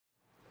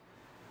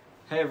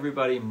Hey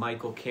everybody,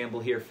 Michael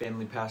Campbell here,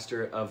 family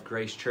pastor of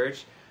Grace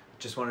Church.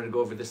 Just wanted to go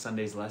over this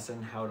Sunday's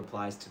lesson, how it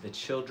applies to the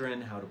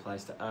children, how it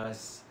applies to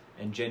us,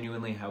 and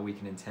genuinely how we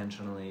can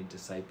intentionally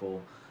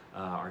disciple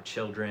our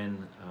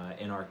children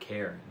in our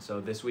care. And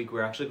so this week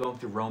we're actually going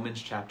through Romans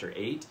chapter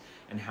 8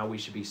 and how we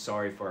should be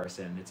sorry for our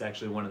sin. It's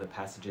actually one of the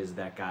passages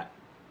that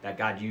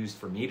God used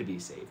for me to be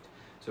saved.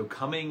 So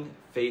coming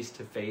face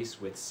to face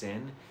with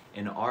sin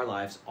in our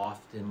lives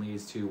often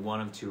leads to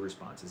one of two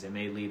responses. It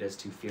may lead us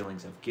to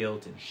feelings of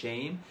guilt and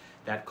shame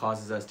that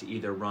causes us to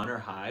either run or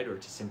hide, or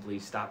to simply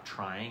stop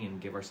trying and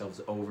give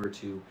ourselves over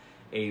to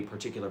a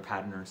particular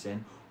pattern or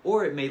sin.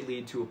 Or it may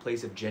lead to a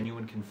place of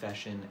genuine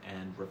confession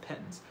and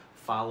repentance,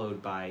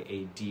 followed by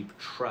a deep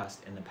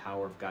trust in the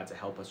power of God to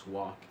help us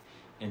walk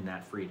in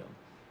that freedom.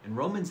 And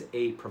Romans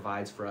 8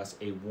 provides for us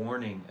a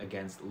warning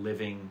against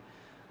living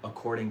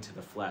according to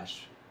the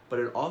flesh, but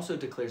it also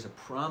declares a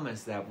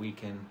promise that we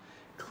can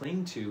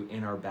cling to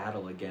in our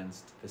battle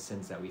against the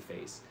sins that we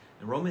face.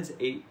 In Romans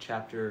 8,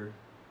 chapter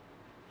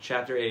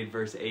 8,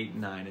 verse 8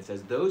 and 9, it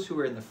says, "Those who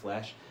are in the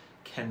flesh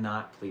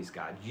cannot please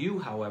God. You,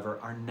 however,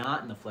 are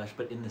not in the flesh,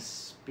 but in the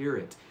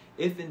Spirit,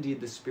 if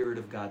indeed the Spirit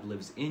of God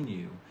lives in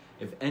you.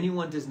 If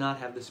anyone does not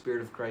have the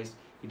Spirit of Christ,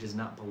 he does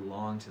not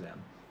belong to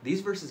them."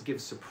 These verses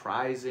give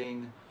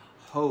surprising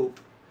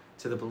hope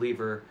to the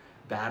believer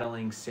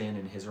battling sin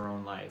in his or her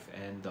own life.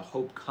 And the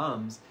hope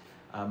comes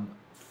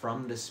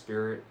from the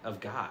Spirit of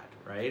God,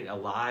 right?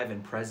 Alive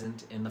and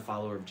present in the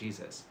follower of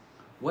Jesus.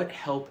 What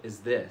help is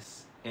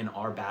this in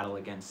our battle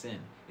against sin?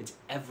 It's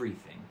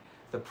everything.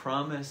 The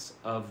promise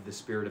of the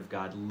Spirit of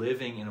God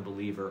living in a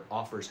believer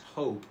offers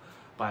hope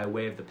by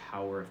way of the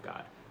power of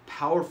God.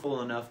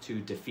 Powerful enough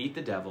to defeat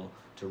the devil,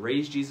 to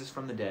raise Jesus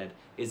from the dead,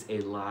 is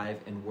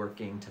alive and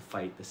working to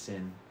fight the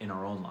sin in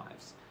our own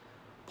lives.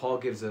 Paul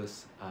gives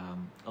us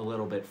a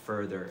little bit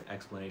further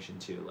explanation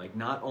too. Like,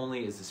 not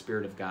only is the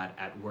Spirit of God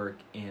at work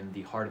in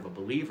the heart of a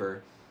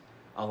believer,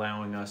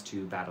 allowing us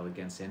to battle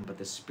against sin, but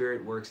the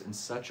Spirit works in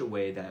such a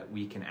way that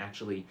we can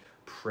actually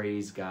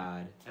praise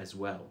God as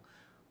well.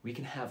 We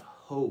can have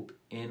hope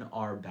in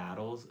our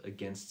battles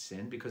against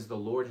sin because the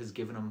Lord has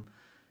given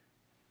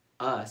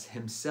us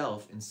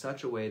himself in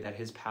such a way that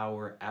his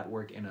power at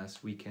work in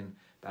us, we can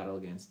battle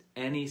against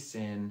any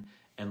sin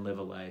and live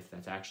a life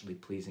that's actually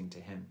pleasing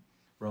to him.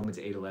 Romans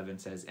 8:11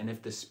 says, "And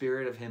if the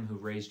Spirit of him who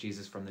raised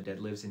Jesus from the dead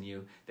lives in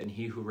you, then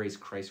he who raised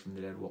Christ from the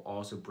dead will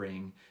also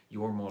bring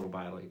your mortal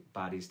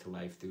bodies to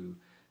life through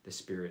the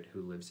Spirit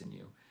who lives in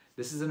you."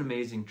 This is an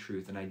amazing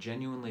truth, and I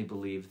genuinely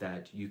believe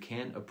that you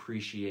can't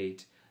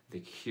appreciate the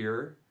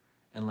cure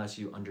unless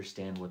you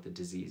understand what the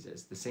disease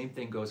is. The same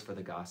thing goes for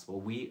the gospel.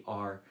 We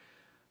are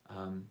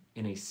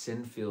in a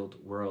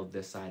sin-filled world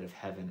this side of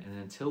heaven, and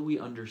until we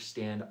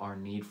understand our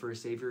need for a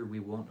Savior, we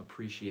won't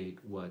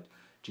appreciate what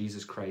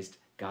Jesus Christ,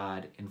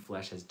 God in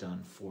flesh, has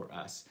done for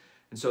us.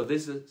 And so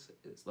this is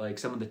like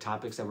some of the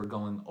topics that we're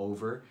going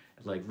over,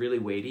 like really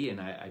weighty,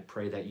 and I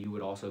pray that you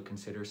would also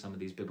consider some of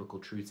these biblical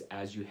truths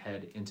as you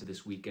head into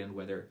this weekend,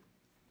 whether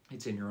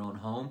it's in your own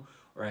home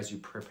or as you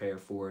prepare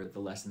for the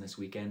lesson this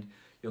weekend.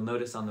 You'll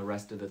notice on the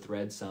rest of the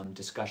thread some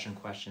discussion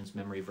questions,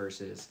 memory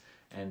verses,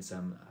 and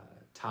some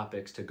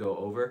topics to go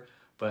over.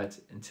 But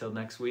until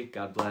next week,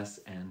 God bless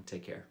and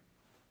take care.